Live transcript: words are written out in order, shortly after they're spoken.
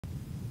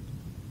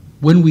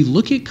When we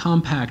look at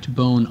compact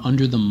bone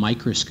under the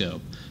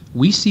microscope,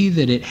 we see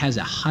that it has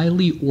a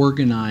highly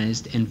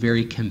organized and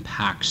very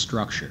compact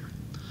structure.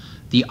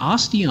 The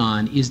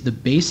osteon is the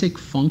basic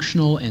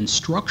functional and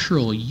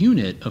structural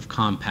unit of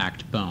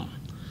compact bone.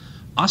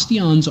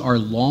 Osteons are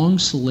long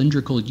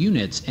cylindrical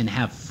units and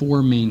have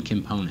four main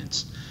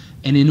components.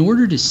 And in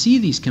order to see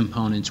these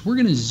components, we're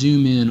going to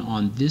zoom in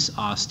on this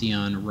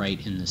osteon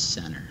right in the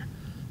center.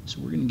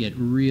 So we're going to get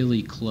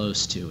really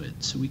close to it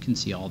so we can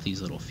see all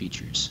these little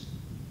features.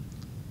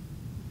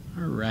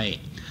 All right.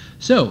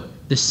 So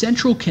the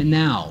central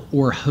canal,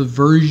 or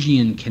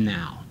Haversian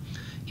canal,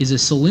 is a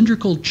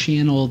cylindrical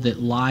channel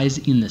that lies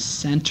in the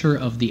center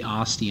of the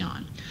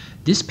osteon.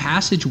 This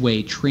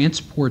passageway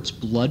transports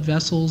blood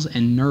vessels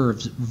and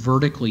nerves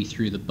vertically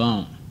through the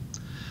bone.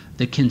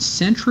 The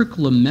concentric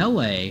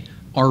lamellae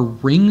are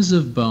rings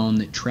of bone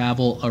that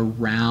travel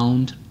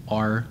around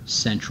our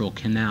central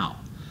canal.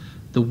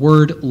 The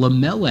word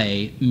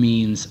lamellae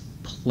means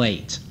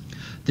plate.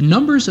 The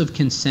numbers of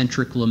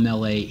concentric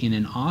lamellae in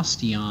an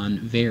osteon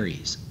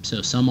varies.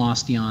 So some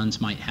osteons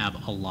might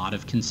have a lot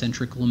of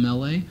concentric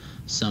lamellae,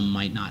 some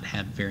might not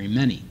have very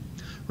many.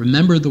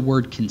 Remember, the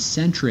word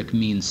concentric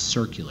means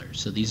circular.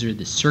 So these are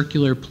the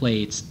circular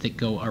plates that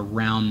go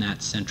around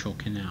that central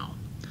canal.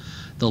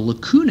 The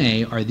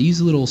lacunae are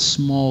these little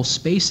small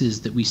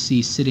spaces that we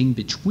see sitting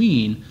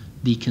between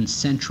the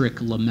concentric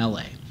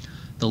lamellae.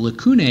 The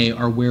lacunae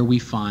are where we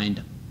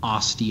find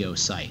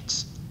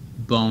osteocytes,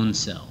 bone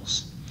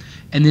cells.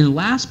 And then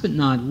last but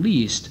not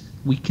least,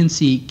 we can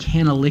see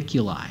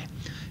canaliculi.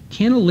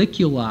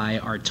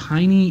 Canaliculi are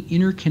tiny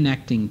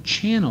interconnecting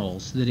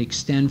channels that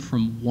extend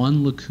from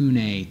one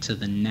lacunae to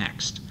the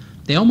next.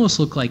 They almost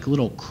look like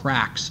little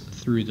cracks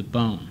through the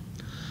bone.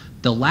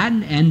 The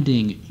Latin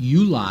ending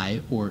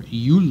uli or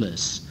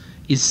iulis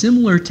is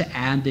similar to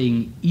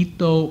adding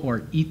ito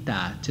or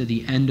ita to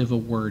the end of a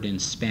word in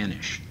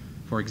Spanish.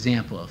 For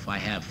example, if I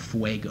have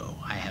fuego,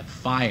 I have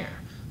fire,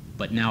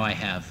 but now I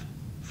have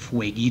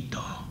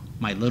fueguito,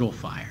 my little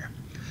fire.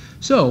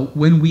 So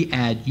when we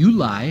add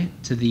uli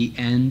to the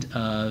end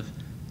of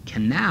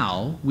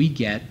canal, we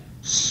get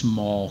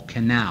small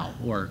canal,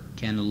 or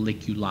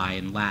canaliculi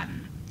in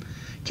Latin.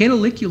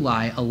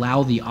 Canaliculi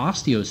allow the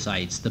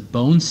osteocytes, the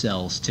bone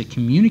cells, to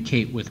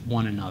communicate with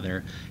one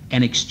another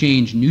and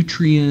exchange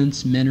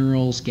nutrients,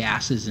 minerals,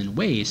 gases, and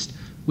waste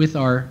with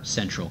our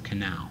central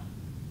canal.